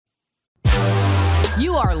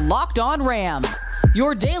You are Locked On Rams,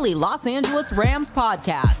 your daily Los Angeles Rams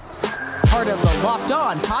podcast. Part of the Locked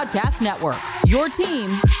On Podcast Network, your team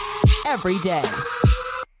every day.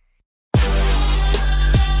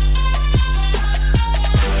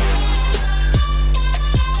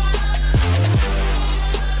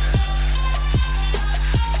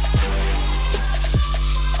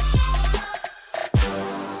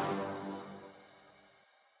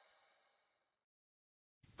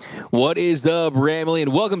 What is up, Ramily,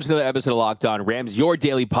 and welcome to another episode of Locked On Rams, your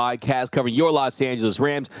daily podcast covering your Los Angeles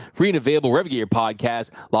Rams, free and available wherever you get your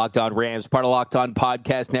podcast. Locked On Rams, part of Locked On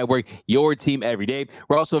Podcast Network, your team every day.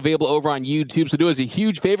 We're also available over on YouTube, so do us a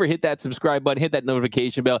huge favor, hit that subscribe button, hit that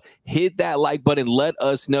notification bell, hit that like button, let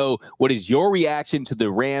us know what is your reaction to the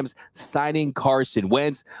Rams signing Carson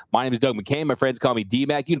Wentz. My name is Doug McCain. My friends call me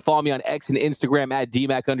D-Mac. You can follow me on X and Instagram at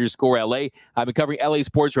DMAC_LA. I've been covering LA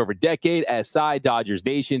sports for over a decade as SI Dodgers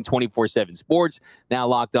Nation, 24/7 Sports, now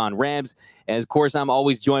Locked On Rams. And of course, I'm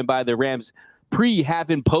always joined by the Rams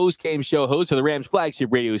pre-half and post-game show host of the Rams flagship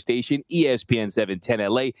radio station, ESPN 710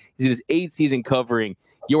 LA. He's in his 8th season covering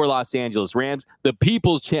your Los Angeles Rams, the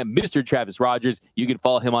people's champ, Mr. Travis Rogers. You can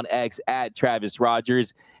follow him on X at Travis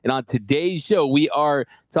Rogers. And on today's show, we are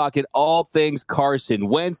talking all things Carson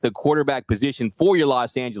Wentz, the quarterback position for your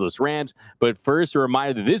Los Angeles Rams. But first, a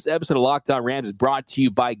reminder that this episode of Locked On Rams is brought to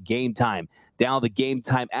you by Game Time. Download the Game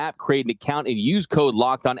Time app, create an account, and use code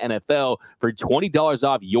LOCKEDONNFL for $20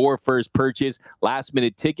 off your first purchase.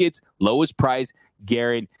 Last-minute tickets, lowest price,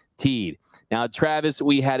 guaranteed. Now, Travis,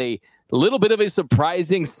 we had a little bit of a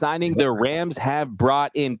surprising signing. The Rams have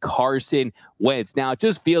brought in Carson Wentz. Now, it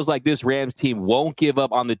just feels like this Rams team won't give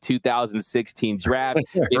up on the 2016 draft.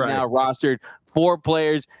 They've now rostered 4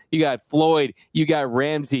 players. You got Floyd, you got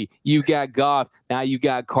Ramsey, you got Goff. Now you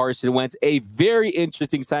got Carson Wentz. A very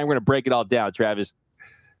interesting sign. We're going to break it all down, Travis.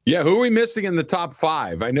 Yeah, who are we missing in the top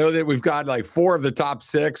 5? I know that we've got like 4 of the top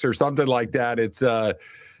 6 or something like that. It's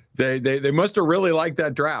They must have really liked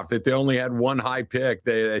that draft, that they only had one high pick.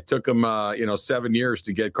 They took them 7 years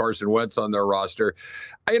to get Carson Wentz on their roster.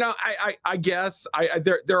 I guess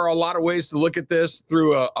there are a lot of ways to look at this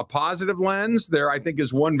through a positive lens. There, I think,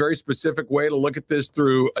 is one very specific way to look at this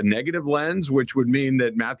through a negative lens, which would mean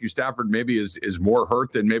that Matthew Stafford maybe is more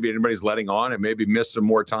hurt than maybe anybody's letting on and maybe missed some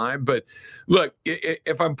more time. But look,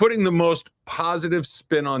 if I'm putting the most positive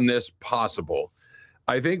spin on this possible,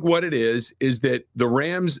 I think what it is that the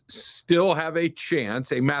Rams still have a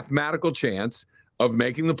chance, a mathematical chance of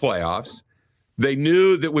making the playoffs. They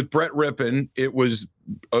knew that with Brett Rippon, it was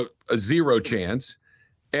a 0 chance.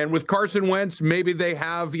 And with Carson Wentz, maybe they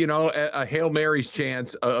have, a Hail Mary's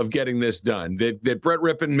chance of getting this done. That Brett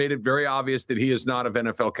Rippon made it very obvious that he is not of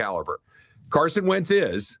NFL caliber. Carson Wentz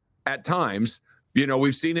is, at times.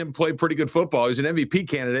 We've seen him play pretty good football. He's an MVP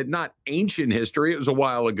candidate, not ancient history. It was a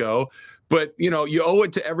while ago. But, you owe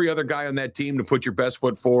it to every other guy on that team to put your best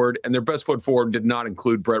foot forward. And their best foot forward did not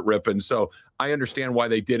include Brett Rippon. So I understand why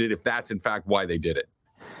they did it, if that's, in fact, why they did it.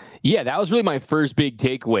 Yeah, that was really my first big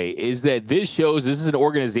takeaway, is that this shows this is an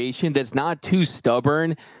organization that's not too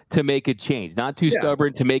stubborn to make a change, not too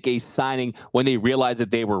stubborn to make a signing when they realize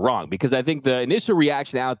that they were wrong. Because I think the initial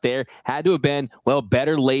reaction out there had to have been, well,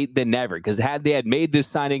 better late than never. Because had they had made this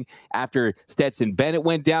signing after Stetson Bennett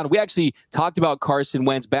went down, we actually talked about Carson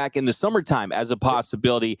Wentz back in the summertime as a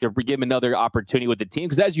possibility to give him another opportunity with the team.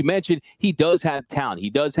 Because as you mentioned, he does have talent. He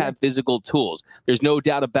does have physical tools. There's no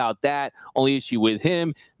doubt about that. Only issue with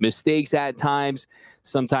him, mistakes at times.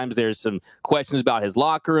 Sometimes there's some questions about his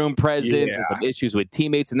locker room presence and some issues with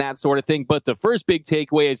teammates and that sort of thing. But the first big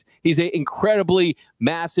takeaway is he's an incredibly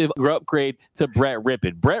massive upgrade to Brett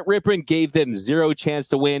Rippon. Brett Rippon gave them 0 chance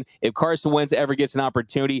to win. If Carson Wentz ever gets an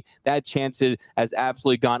opportunity, that chance has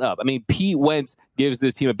absolutely gone up. I mean, Pete Wentz gives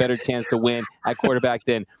this team a better chance to win at quarterback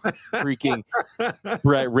than freaking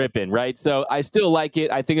Brett Rippon, right? So I still like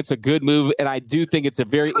it. I think it's a good move, and I do think it's a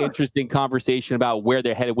very interesting conversation about where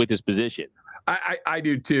they're headed with this position. I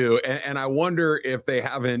do too. And I wonder if they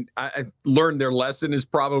haven't learned their lesson is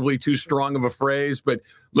probably too strong of a phrase. But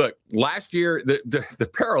look, last year, the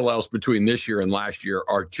parallels between this year and last year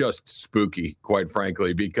are just spooky, quite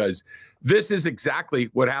frankly, because this is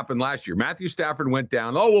exactly what happened last year. Matthew Stafford went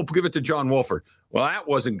down. Oh, we'll give it to John Wolford. Well, that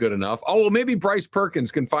wasn't good enough. Oh, well, maybe Bryce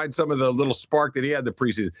Perkins can find some of the little spark that he had the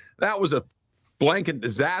preseason. That was a blanket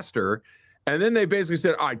disaster. And then they basically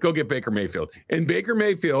said, all right, go get Baker Mayfield. And Baker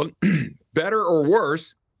Mayfield, better or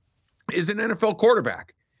worse, is an NFL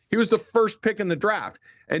quarterback. He was the first pick in the draft.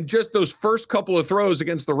 And just those first couple of throws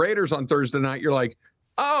against the Raiders on Thursday night, you're like,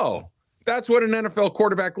 oh, that's what an NFL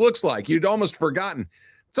quarterback looks like. You'd almost forgotten.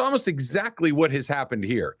 It's almost exactly what has happened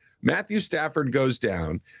here. Matthew Stafford goes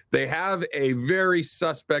down. They have a very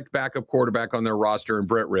suspect backup quarterback on their roster in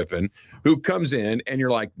Brett Rippon, who comes in, and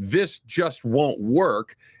you're like, this just won't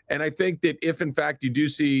work. And I think that if, in fact, you do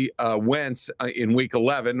see Wentz in Week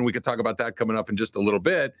 11, and we can talk about that coming up in just a little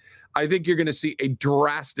bit, I think you're going to see a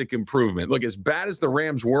drastic improvement. Look, as bad as the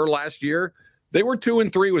Rams were last year, they were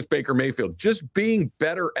 2-3 with Baker Mayfield. Just being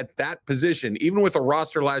better at that position, even with a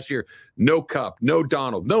roster last year, no Kupp, no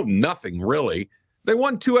Donald, no nothing really. They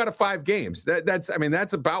won 2 out of 5 games.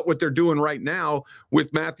 That's about what they're doing right now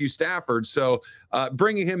with Matthew Stafford. So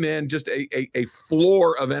bringing him in, just a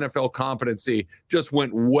floor of NFL competency just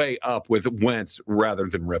went way up with Wentz rather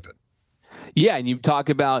than Rippon. Yeah, and you talk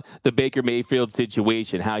about the Baker Mayfield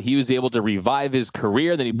situation, how he was able to revive his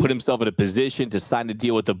career, then he put himself in a position to sign a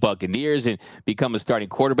deal with the Buccaneers and become a starting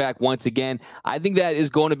quarterback once again. I think that is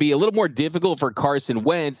going to be a little more difficult for Carson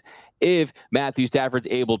Wentz if Matthew Stafford's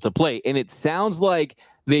able to play. And it sounds like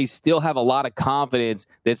they still have a lot of confidence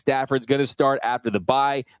that Stafford's going to start after the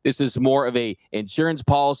bye. This is more of a insurance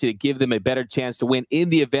policy to give them a better chance to win in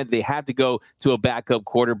the event they have to go to a backup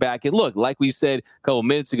quarterback. And look, like we said a couple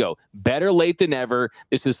minutes ago, better late than never.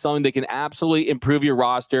 This is something that can absolutely improve your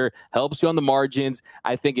roster, helps you on the margins.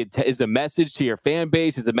 I think it is a message to your fan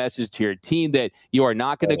base, is a message to your team that you are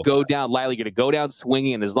not going to go down lightly. You're going to go down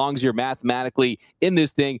swinging. And as long as you're mathematically in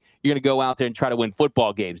this thing, you're going to go out there and try to win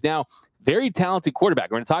football games. Now, very talented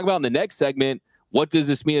quarterback. We're going to talk about in the next segment, what does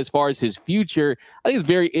this mean as far as his future? I think it's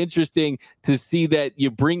very interesting to see that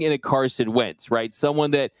you bring in a Carson Wentz, right?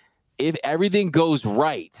 Someone that, if everything goes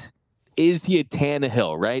right, is he a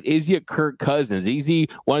Tannehill, right? Is he a Kirk Cousins? Is he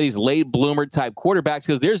one of these late bloomer type quarterbacks?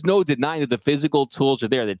 Because there's no denying that the physical tools are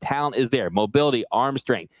there. The talent is there. Mobility, arm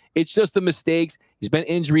strength. It's just the mistakes. He's been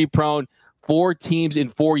injury prone. 4 teams in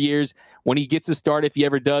 4 years. When he gets a start, if he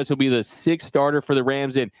ever does, he'll be the 6th starter for the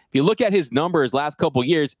Rams. And if you look at his numbers last couple of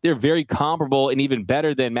years, they're very comparable and even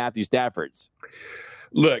better than Matthew Stafford's.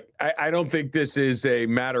 Look, I don't think this is a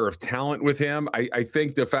matter of talent with him. I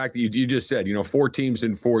think the fact that you just said, 4 teams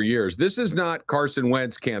in 4 years, this is not Carson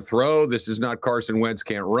Wentz can't throw. This is not Carson Wentz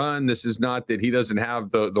can't run. This is not that he doesn't have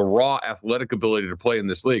the raw athletic ability to play in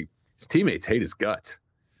this league. His teammates hate his guts.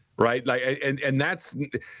 Right. And that's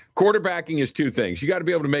quarterbacking is 2 things. You got to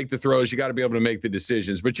be able to make the throws. You got to be able to make the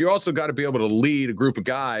decisions, but you also got to be able to lead a group of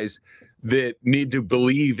guys that need to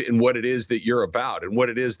believe in what it is that you're about and what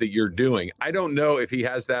it is that you're doing. I don't know if he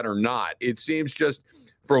has that or not. It seems just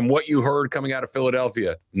from what you heard coming out of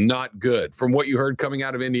Philadelphia, not good. From what you heard coming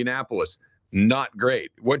out of Indianapolis, not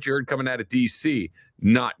great. What you heard coming out of DC,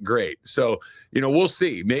 not great. So, we'll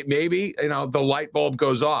see. Maybe, the light bulb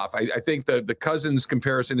goes off. I think the Cousins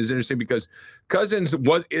comparison is interesting because Cousins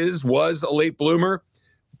was a late bloomer,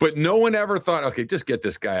 but no one ever thought, okay, just get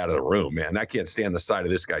this guy out of the room, man. I can't stand the sight of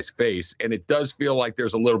this guy's face. And it does feel like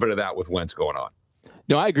there's a little bit of that with Wentz going on.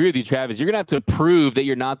 No, I agree with you, Travis. You're going to have to prove that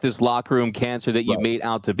you're not this locker room cancer that you made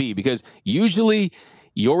out to be, because usually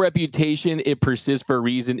your reputation, it persists for a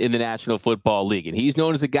reason in the National Football League. And he's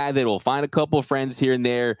known as a guy that will find a couple of friends here and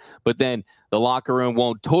there, but then the locker room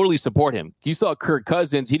won't totally support him. You saw Kirk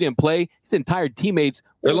Cousins. He didn't play. His entire teammates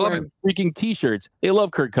they love him. Freaking T-shirts. They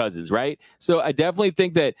love Kirk Cousins, right? So I definitely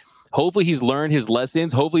think that hopefully he's learned his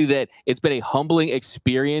lessons. Hopefully that it's been a humbling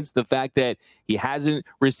experience. The fact that he hasn't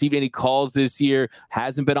received any calls this year,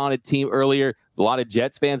 hasn't been on a team earlier. A lot of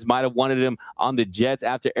Jets fans might have wanted him on the Jets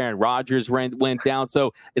after Aaron Rodgers went down.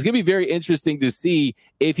 So it's going to be very interesting to see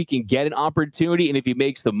if he can get an opportunity and if he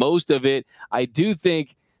makes the most of it. I do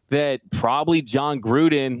think that probably John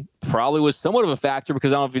Gruden probably was somewhat of a factor,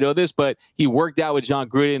 because I don't know if you know this, but he worked out with John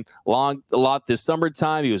Gruden a lot this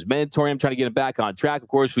summertime. He was mentoring him, trying to get him back on track. Of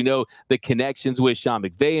course, we know the connections with Sean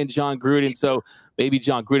McVay and John Gruden. So maybe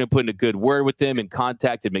John Gruden put in a good word with him and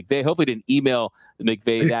contacted McVay. Hopefully didn't email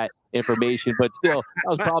McVay that information, but still, that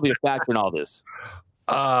was probably a factor in all this.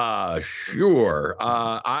 Sure.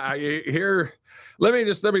 I here, let me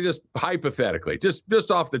just hypothetically,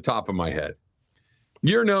 just off the top of my head.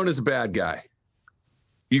 You're known as a bad guy.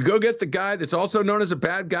 You go get the guy that's also known as a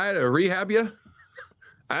bad guy to rehab you?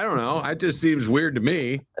 I don't know. It just seems weird to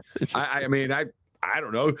me. I mean, I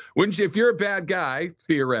don't know. Wouldn't you, if you're a bad guy,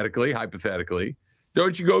 theoretically, hypothetically,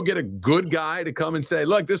 don't you go get a good guy to come and say,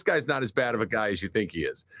 look, this guy's not as bad of a guy as you think he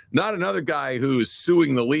is. Not another guy who's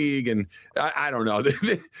suing the league. And I don't know.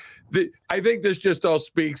 I think this just all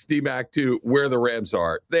speaks, D-Mac, to where the Rams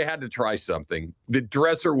are. They had to try something. The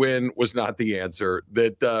Dresser win was not the answer.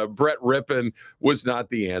 That Brett Rippon was not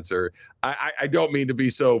the answer. I don't mean to be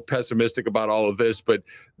so pessimistic about all of this, but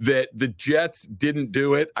that the Jets didn't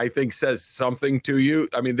do it, I think says something to you.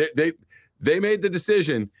 I mean, they made the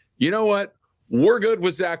decision. You know what? We're good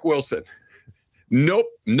with Zach Wilson. Nope,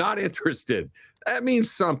 not interested. That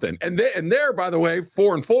means something. And they're, by the way,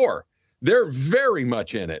 4-4. They're very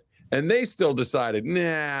much in it. And they still decided,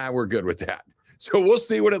 nah, we're good with that. So we'll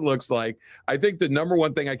see what it looks like. I think the number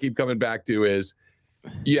one thing I keep coming back to is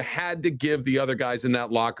you had to give the other guys in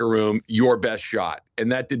that locker room your best shot.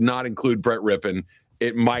 And that did not include Brett Rippon.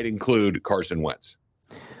 It might include Carson Wentz.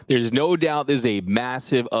 There's no doubt this is a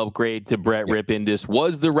massive upgrade to Brett Rippon. This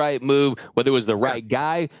was the right move. Whether it was the right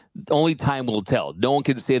guy, only time will tell. No one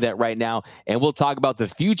can say that right now. And we'll talk about the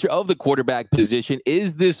future of the quarterback position.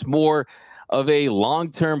 Is this more of a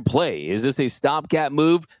long-term play? Is this a stopgap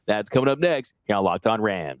move? That's coming up next here on Locked On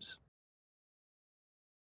Rams.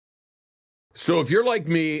 So if you're like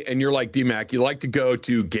me and you're like D-Mac, you like to go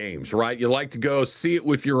to games, right? You like to go see it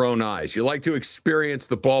with your own eyes. You like to experience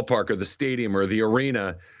the ballpark or the stadium or the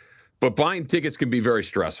arena. But buying tickets can be very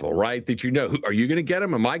stressful, right? That are you going to get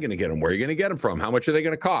them? Am I going to get them? Where are you going to get them from? How much are they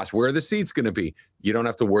going to cost? Where are the seats going to be? You don't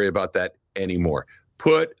have to worry about that anymore.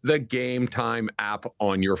 Put the Game Time app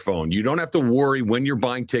on your phone. You don't have to worry when you're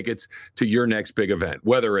buying tickets to your next big event,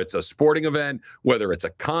 whether it's a sporting event, whether it's a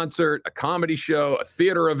concert, a comedy show, a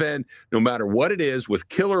theater event, no matter what it is, with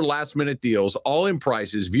killer last-minute deals, all-in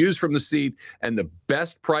prices, views from the seat, and the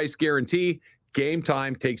best price guarantee. Game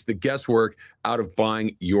Time takes the guesswork out of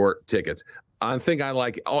buying your tickets. I think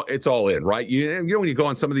it's all in, right? You know, when you go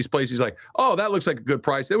on some of these places, like, oh, that looks like a good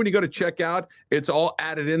price. Then when you go to check out, it's all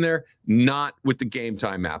added in there, not with the Game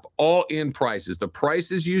Time app. All in prices. The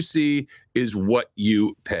prices you see is what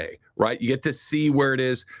you pay, right? You get to see where it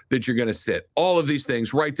is that you're going to sit. All of these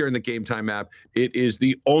things right there in the Game Time app. It is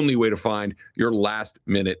the only way to find your last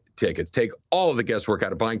minute tickets. Take all of the guesswork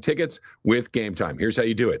out of buying tickets with Game Time. Here's how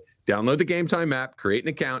you do it. Download the Game Time app, create an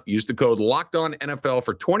account, use the code LOCKEDONNFL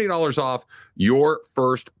for $20 off your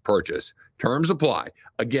first purchase. Terms apply.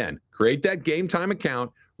 Again, create that Game Time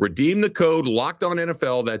account, redeem the code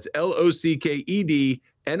LOCKEDONNFL, that's LOCKED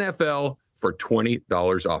NFL for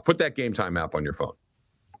 $20 off. Put that Game Time app on your phone.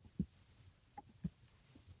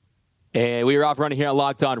 And we are off running here on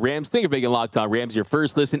Locked On Rams. Thank you for making Locked On Rams your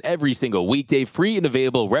first listen every single weekday, free and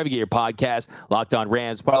available wherever you get your podcast. Locked On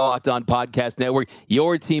Rams, part of the Locked On Podcast Network,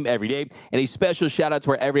 your team every day. And a special shout out to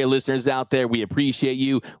our everyday listeners out there. We appreciate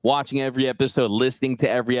you watching every episode, listening to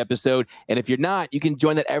every episode. And if you're not, you can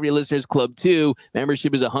join that Everyday Listeners Club too.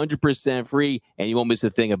 Membership is 100% free, and you won't miss a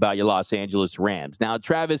thing about your Los Angeles Rams. Now,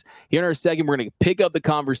 Travis, here in our second, we're going to pick up the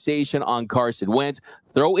conversation on Carson Wentz,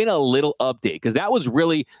 throw in a little update, because that was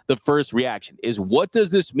really the first reaction is, what does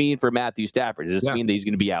this mean for Matthew Stafford? Does this mean that he's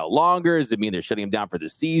going to be out longer? Does it mean they're shutting him down for the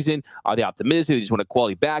season? Are they optimistic? They just want a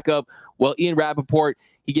quality backup? Well, Ian Rappaport,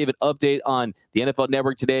 he gave an update on the NFL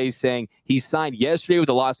Network today saying he signed yesterday with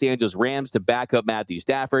the Los Angeles Rams to back up Matthew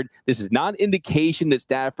Stafford. This is not an indication that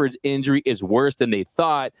Stafford's injury is worse than they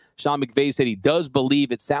thought. Sean McVay said he does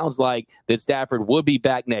believe, it sounds like, that Stafford would be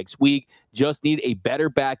back next week. Just need a better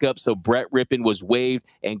backup. So Brett Rippon was waived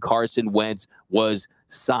and Carson Wentz was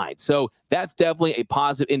signed. So that's definitely a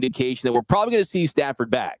positive indication that we're probably going to see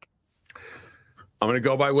Stafford back. I'm going to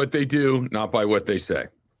go by what they do, not by what they say.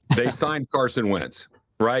 They signed Carson Wentz,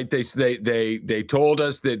 right? They told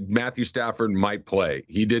us that Matthew Stafford might play.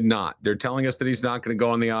 He did not. They're telling us that he's not going to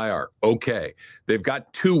go on the IR. Okay. They've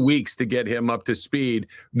got 2 weeks to get him up to speed.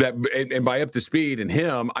 And by up to speed and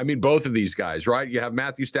him, I mean both of these guys, right? You have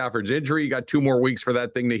Matthew Stafford's injury. You got 2 more weeks for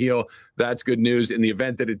that thing to heal. That's good news. In the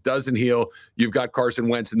event that it doesn't heal, you've got Carson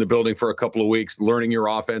Wentz in the building for a couple of weeks, learning your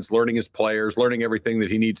offense, learning his players, learning everything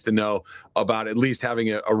that he needs to know about, at least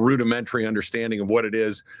having a rudimentary understanding of what it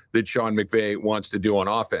is that Sean McVay wants to do on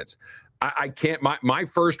offense. I can't, my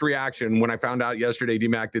first reaction when I found out yesterday,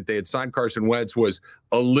 D-Mac, that they had signed Carson Wentz was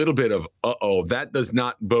a little bit of, that does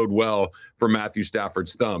not bode well for Matthew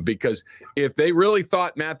Stafford's thumb. Because if they really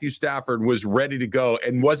thought Matthew Stafford was ready to go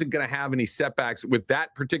and wasn't going to have any setbacks with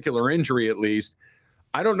that particular injury, at least,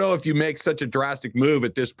 I don't know if you make such a drastic move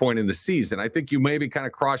at this point in the season. I think you maybe kind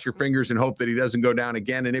of cross your fingers and hope that he doesn't go down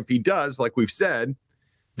again. And if he does, like we've said,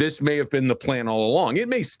 this may have been the plan all along. It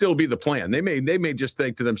may still be the plan. They may just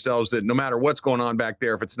think to themselves that no matter what's going on back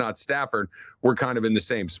there, if it's not Stafford, we're kind of in the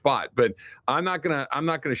same spot. But I'm not gonna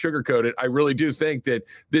sugarcoat it. I really do think that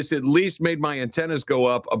this at least made my antennas go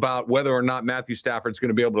up about whether or not Matthew Stafford's going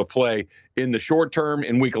to be able to play in the short term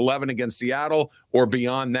in Week 11 against Seattle or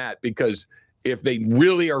beyond that. Because if they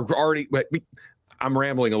really are already, I'm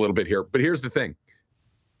rambling a little bit here, but here's the thing.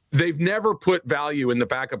 They've never put value in the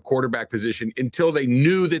backup quarterback position until they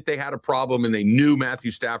knew that they had a problem and they knew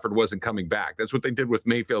Matthew Stafford wasn't coming back. That's what they did with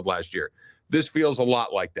Mayfield last year. This feels a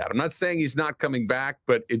lot like that. I'm not saying he's not coming back,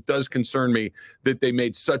 but it does concern me that they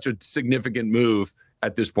made such a significant move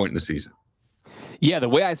at this point in the season. Yeah, the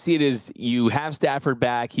way I see it is you have Stafford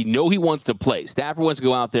back. He wants to play. Stafford wants to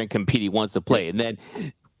go out there and compete. He wants to play. And then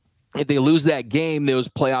if they lose that game, those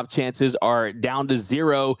playoff chances are down to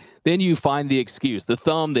 0. Then you find the excuse, the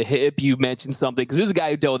thumb, the hip. You mentioned something because this is a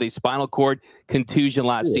guy who dealt with a spinal cord contusion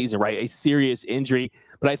last season, right? A serious injury.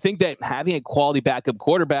 But I think that having a quality backup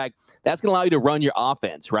quarterback, that's going to allow you to run your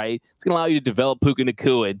offense, right? It's going to allow you to develop Puka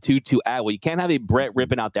Nacua and Tutu Atwell. You can't have a Brett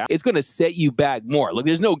Rippon out there. It's going to set you back more. Look,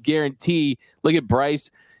 there's no guarantee. Look at Bryce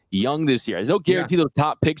Young this year. There's no guarantee those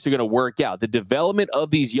top picks are going to work out. The development of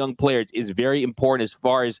these young players is very important as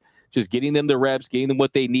far as just getting them the reps, getting them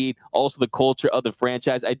what they need, also the culture of the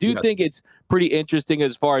franchise. I do think it's pretty interesting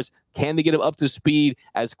as far as can they get them up to speed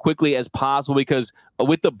as quickly as possible, because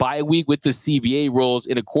with the bye week, with the CBA rules,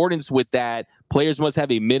 in accordance with that, players must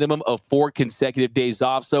have a minimum of 4 consecutive days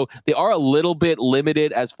off. So they are a little bit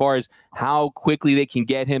limited as far as how quickly they can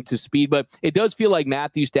get him to speed, but it does feel like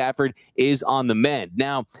Matthew Stafford is on the mend.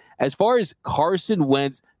 Now, as far as Carson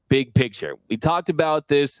Wentz, big picture, we talked about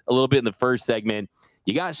this a little bit in the first segment.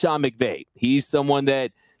 You got Sean McVay. He's someone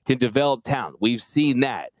that can develop talent. We've seen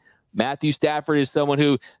that. Matthew Stafford is someone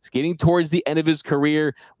who is getting towards the end of his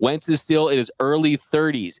career. Wentz is still in his early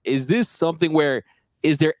 30s. Is this something where,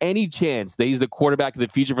 is there any chance that he's the quarterback of the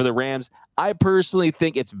future for the Rams? I personally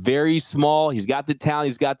think it's very small. He's got the talent.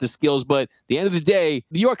 He's got the skills. But at the end of the day,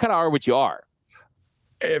 you kind of are what you are.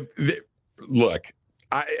 Look.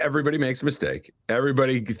 Everybody makes a mistake.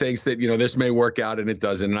 Everybody thinks that, this may work out and it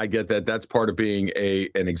doesn't. And I get that. That's part of being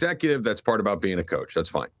an executive. That's part about being a coach. That's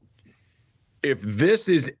fine. If this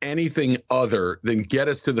is anything other than get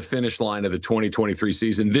us to the finish line of the 2023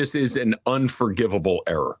 season, this is an unforgivable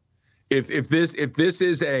error. If this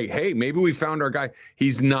is hey, maybe we found our guy,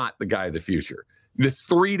 he's not the guy of the future. The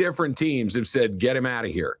 3 different teams have said, get him out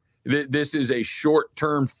of here. This is a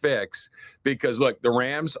short-term fix because, look, the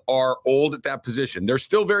Rams are old at that position. They're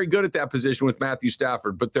still very good at that position with Matthew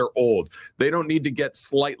Stafford, but they're old. They don't need to get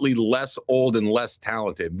slightly less old and less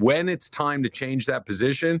talented. When it's time to change that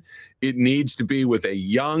position, it needs to be with a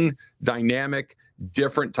young, dynamic,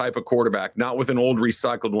 different type of quarterback, not with an old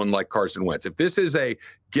recycled one like Carson Wentz. If this is a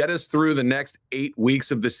get us through the next 8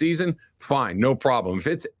 weeks of the season, fine, no problem. If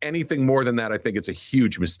it's anything more than that, I think it's a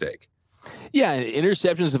huge mistake. Yeah,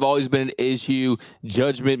 interceptions have always been an issue.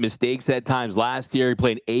 Judgment mistakes at times. Last year, he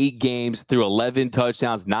played 8 games, threw 11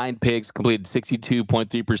 touchdowns, 9 picks, completed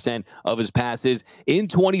 62.3% of his passes. In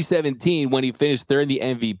 2017, when he finished 3rd in the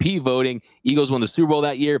MVP voting, Eagles won the Super Bowl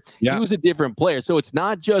that year. He was a different player. So it's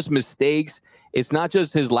not just mistakes. It's not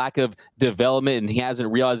just his lack of development and he hasn't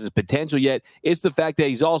realized his potential yet. It's the fact that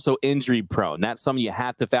he's also injury prone. That's something you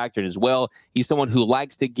have to factor in as well. He's someone who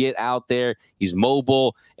likes to get out there. He's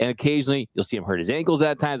mobile, and occasionally you'll see him hurt his ankles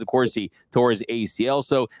at times. Of course, he tore his ACL.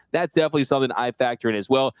 So that's definitely something I factor in as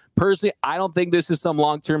well. Personally, I don't think this is some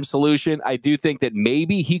long-term solution. I do think that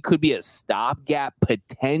maybe he could be a stopgap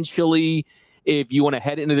potentially if you want to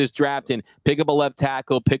head into this draft and pick up a left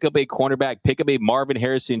tackle, pick up a cornerback, pick up a Marvin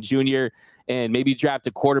Harrison Jr., and maybe draft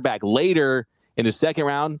a quarterback later in the second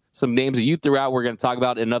round. Some names that you threw out we're going to talk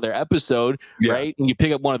about in another episode, right? And you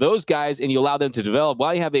pick up one of those guys and you allow them to develop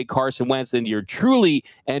while you have a Carson Wentz and you're truly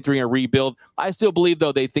entering a rebuild. I still believe,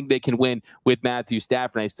 though, they think they can win with Matthew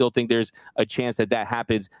Stafford. I still think there's a chance that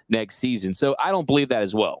happens next season. So I don't believe that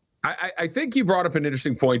as well. I think you brought up an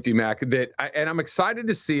interesting point, D-Mac, and I'm excited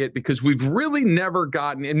to see it because we've really never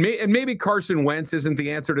gotten, and maybe Carson Wentz isn't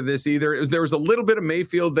the answer to this either. There was a little bit of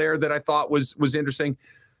Mayfield there that I thought was interesting.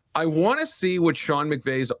 I want to see what Sean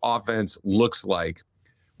McVay's offense looks like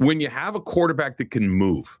when you have a quarterback that can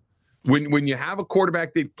move. When you have a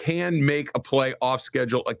quarterback that can make a play off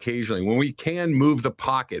schedule occasionally, when we can move the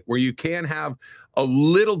pocket, where you can have a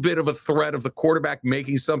little bit of a threat of the quarterback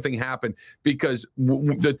making something happen, because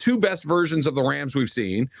the 2 best versions of the Rams we've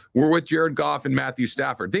seen were with Jared Goff and Matthew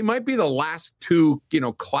Stafford. They might be the last 2,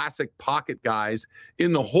 classic pocket guys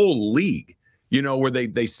in the whole league. Where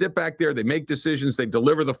they sit back there, they make decisions, they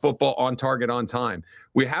deliver the football on target, on time.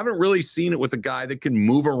 We haven't really seen it with a guy that can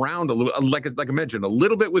move around a little, like I mentioned, a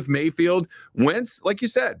little bit with Mayfield. Wentz, like you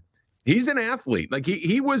said, he's an athlete. Like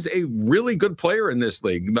he was a really good player in this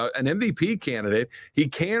league, an MVP candidate. He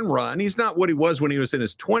can run. He's not what he was when he was in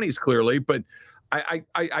his 20s, clearly, but I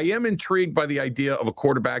am intrigued by the idea of a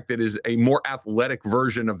quarterback that is a more athletic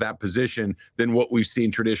version of that position than what we've seen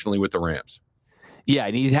traditionally with the Rams. Yeah,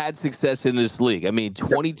 and he's had success in this league. I mean,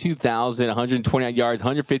 22,000, 129 yards,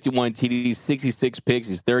 151 TDs, 66 picks.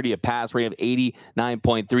 He's 30, a pass rate of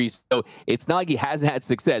 89.3. So it's not like he hasn't had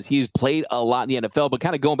success. He's played a lot in the NFL, but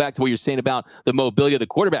kind of going back to what you're saying about the mobility of the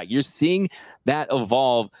quarterback, you're seeing that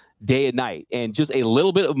evolve day and night. And just a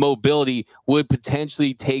little bit of mobility would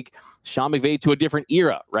potentially take Sean McVay to a different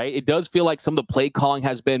era, right? It does feel like some of the play calling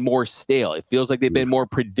has been more stale. It feels like they've been more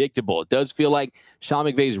predictable. It does feel like Sean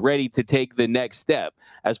McVay is ready to take the next step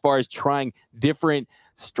as far as trying different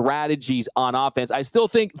strategies on offense. I still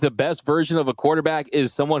think the best version of a quarterback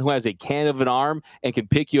is someone who has a can of an arm and can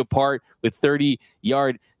pick you apart with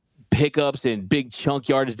 30-yard pickups and big chunk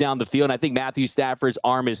yardage down the field. And I think Matthew Stafford's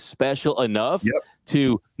arm is special enough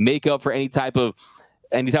to make up for any type of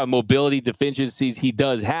mobility deficiencies he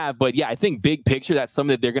does have. But yeah, I think big picture, that's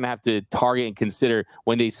something that they're going to have to target and consider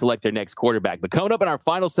when they select their next quarterback. But coming up in our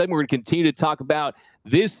final segment, we're going to continue to talk about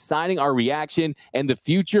this signing, our reaction, and the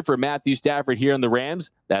future for Matthew Stafford here on the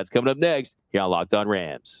Rams. That's coming up next here on Locked On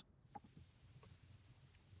Rams.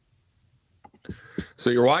 So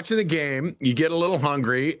you're watching the game, you get a little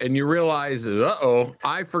hungry, and you realize,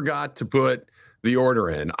 I forgot to put the order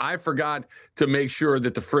in. I forgot to make sure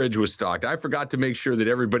that the fridge was stocked. I forgot to make sure that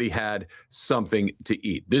everybody had something to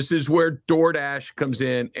eat. This is where DoorDash comes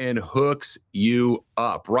in and hooks you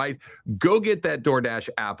up, right? Go get that DoorDash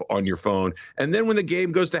app on your phone. And then when the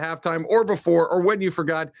game goes to halftime or before or when you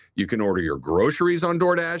forgot, you can order your groceries on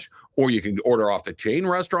DoorDash, or you can order off the chain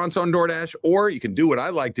restaurants on DoorDash, or you can do what I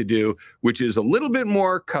like to do, which is a little bit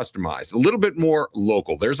more customized, a little bit more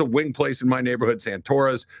local. There's a wing place in my neighborhood,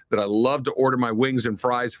 Santora's, that I love to order my wings and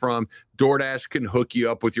fries from. DoorDash can hook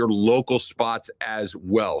you up with your local spots as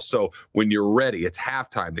well. So when you're ready, it's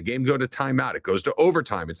halftime. The game goes to timeout. It goes to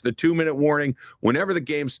overtime. It's the 2-minute warning. Whenever the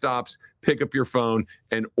game stops, pick up your phone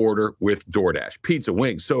and order with DoorDash. Pizza,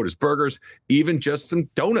 wings, sodas, burgers, even just some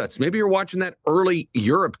donuts. Maybe you're watching that early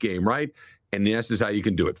Europe game, right? And this is how you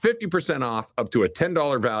can do it. 50% off up to a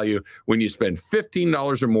 $10 value when you spend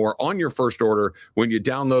 $15 or more on your first order when you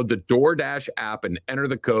download the DoorDash app and enter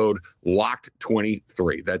the code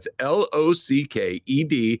LOCKED23. That's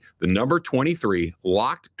LOCKED, the number 23,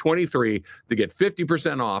 LOCKED23, to get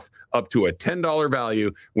 50% off up to a $10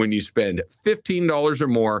 value when you spend $15 or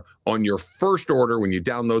more on your first order when you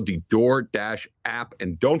download the DoorDash app.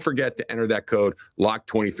 And don't forget to enter that code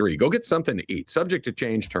LOCKED23. Go get something to eat. Subject to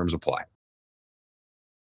change. Terms apply.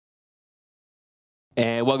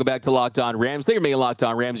 And welcome back to Locked On Rams. Thank you for making Locked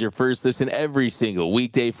On Rams your first listen every single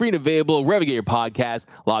weekday. Free and available wherever you get your podcast.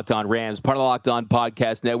 Locked On Rams, part of the Locked On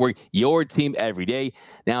Podcast Network, your team every day.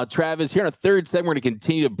 Now, Travis, here in a third segment, we're going to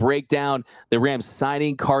continue to break down the Rams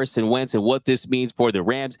signing Carson Wentz and what this means for the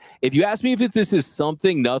Rams. If you ask me if this is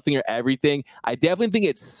something, nothing, or everything, I definitely think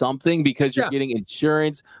it's something because you're getting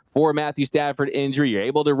insurance for Matthew Stafford injury. You're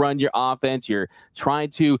able to run your offense. You're trying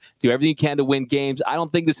to do everything you can to win games. I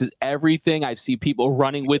don't think this is everything. I see people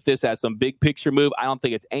running with this as some big picture move. I don't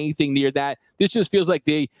think it's anything near that. This just feels like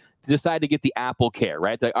they decide to get the Apple Care,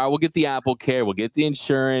 right? Like, all right, we'll get the Apple Care. We'll get the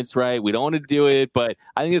insurance, right? We don't want to do it, but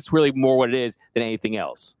I think it's really more what it is than anything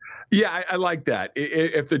else. Yeah, I like that.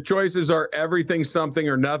 If the choices are everything, something,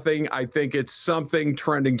 or nothing, I think it's something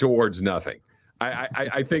trending towards nothing.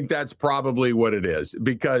 I think that's probably what it is,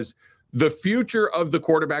 because the future of the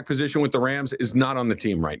quarterback position with the Rams is not on the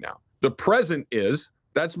team right now. The present is.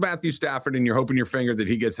 That's Matthew Stafford, and you're hoping your finger that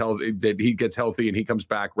he gets healthy and he comes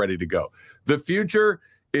back ready to go. The future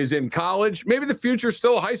is in college. Maybe the future is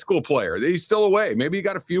still a high school player. He's still away. Maybe you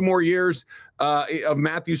got a few more years of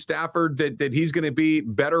Matthew Stafford that he's going to be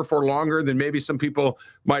better for longer than maybe some people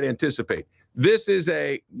might anticipate. This is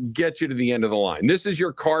a get you to the end of the line. This is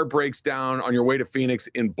your car breaks down on your way to Phoenix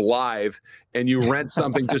in Blythe, and you rent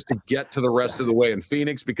something just to get to the rest of the way in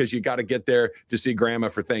Phoenix because you got to get there to see grandma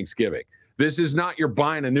for Thanksgiving. This is not you're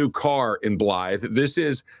buying a new car in Blythe. This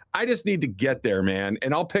is, I just need to get there, man,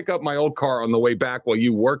 and I'll pick up my old car on the way back while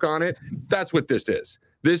you work on it. That's what this is.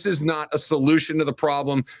 This is not a solution to the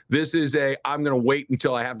problem. This is I'm going to wait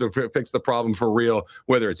until I have to fix the problem for real,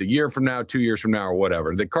 whether it's a year from now, 2 years from now, or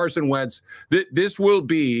whatever. The Carson Wentz, this will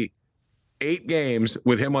be 8 games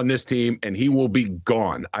with him on this team, and he will be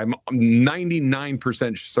gone. I'm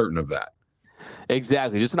 99% certain of that.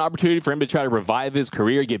 Exactly. Just an opportunity for him to try to revive his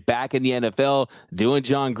career, get back in the NFL, doing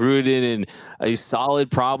John Gruden, and a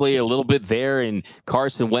solid probably a little bit there, and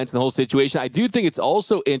Carson Wentz and the whole situation. I do think it's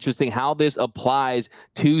also interesting how this applies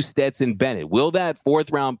to Stetson Bennett. Will that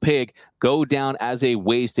 4th-round pick go down as a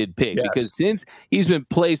wasted pick? Yes. Because since he's been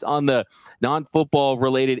placed on the non-football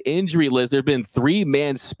related injury list, there have been 3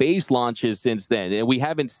 manned space launches since then, and we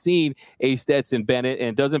haven't seen a Stetson Bennett, and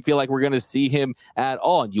it doesn't feel like we're going to see him at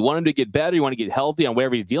all. And you want him to get better, you want to get healthy on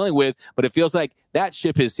whatever he's dealing with, but it feels like that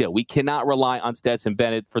ship has sailed. We cannot rely on Stetson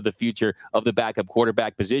Bennett for the future of the backup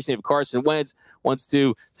quarterback position. If Carson Wentz wants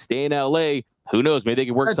to stay in LA, who knows? Maybe they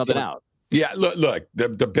can work something out. Yeah, look, the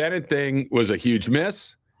Bennett thing was a huge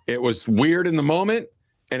miss. It was weird in the moment.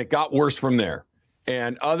 and it got worse from there.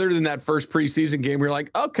 And other than that first preseason game, you're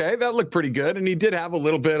like, okay, that looked pretty good. And he did have a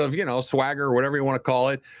little bit of, swagger or whatever you want to call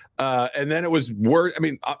it. And then it was worse. I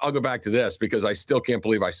mean, I'll go back to this because I still can't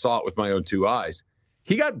believe I saw it with my own two eyes.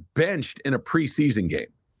 He got benched in a preseason game.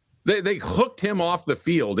 They hooked him off the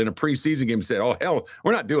field in a preseason game and said, oh, hell,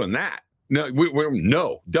 we're not doing that. No,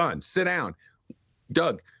 no, done. Sit down.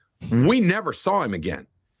 Doug, we never saw him again.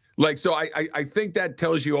 So I think that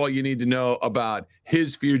tells you all you need to know about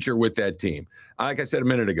his future with that team. Like I said a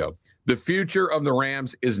minute ago, the future of the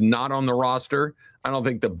Rams is not on the roster. I don't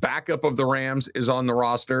think the backup of the Rams is on the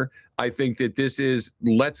roster. I think that this is,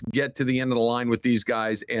 let's get to the end of the line with these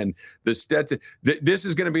guys. And the Stetson, this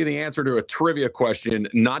is going to be the answer to a trivia question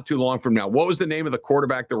not too long from now. What was the name of the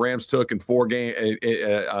quarterback the Rams took in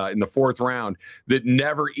in the fourth round that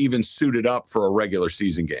never even suited up for a regular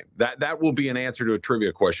season game? That will be an answer to a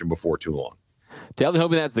trivia question before too long. Definitely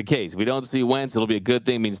hoping that's the case. If we don't see Wentz, it'll be a good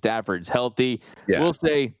thing. It means Stafford's healthy. Yeah. We'll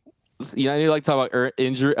say, you like to talk about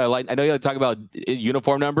injury. I know you like to talk about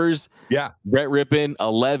uniform numbers. Yeah. Brett Rippon,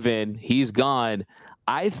 11. He's gone.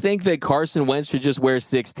 I think that Carson Wentz should just wear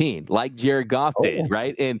 16, like Jared Goff did,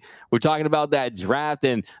 right? And we're talking about that draft,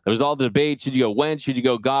 and there was all the debate. Should you go Wentz? Should you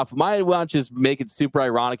go Goff? Might want to just make it super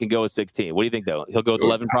ironic and go with 16. What do you think, though? He'll go with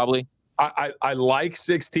 11 probably? I like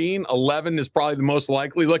 16. 11 is probably the most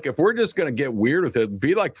likely. Look, if we're just going to get weird with it,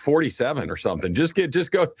 be like 47 or something. Just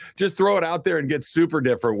throw it out there and get super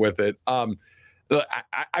different with it. I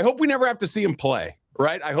hope we never have to see him play,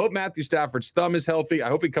 right? I hope Matthew Stafford's thumb is healthy. I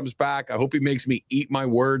hope he comes back. I hope he makes me eat my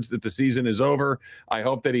words that the season is over. I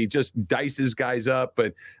hope that he just dices guys up.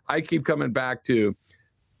 But I keep coming back to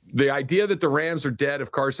the idea that the Rams are dead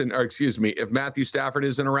if Matthew Stafford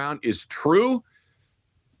isn't around is true.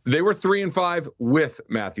 They were 3-5 with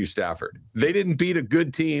Matthew Stafford. They didn't beat a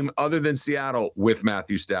good team other than Seattle with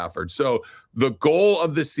Matthew Stafford. So the goal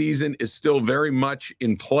of the season is still very much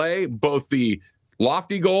in play, both the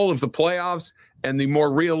lofty goal of the playoffs and the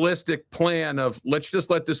more realistic plan of let's just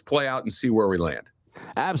let this play out and see where we land.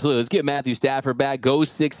 Absolutely. Let's get Matthew Stafford back. Go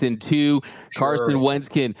 6-2. Sure. Carson Wentz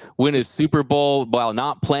can win a Super Bowl while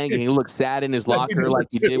not playing, and he looks sad in his locker like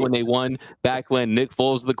he did when they won back when Nick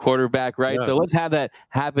Foles was the quarterback, right? Yeah. So let's have that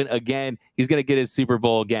happen again. He's going to get his Super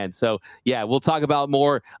Bowl again. So, yeah, we'll talk about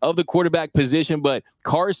more of the quarterback position, but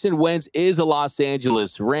Carson Wentz is a Los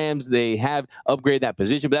Angeles Rams. They have upgraded that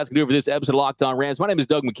position, but that's going to do it for this episode of Locked On Rams. My name is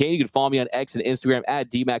Doug McCain. You can follow me on X and Instagram at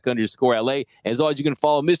DMAC_LA. And as always, you can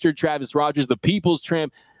follow Mr. Travis Rogers, the People's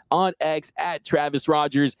Tramp, on X at Travis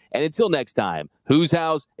Rogers. And until next time, whose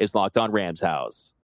house is Locked On Rams house?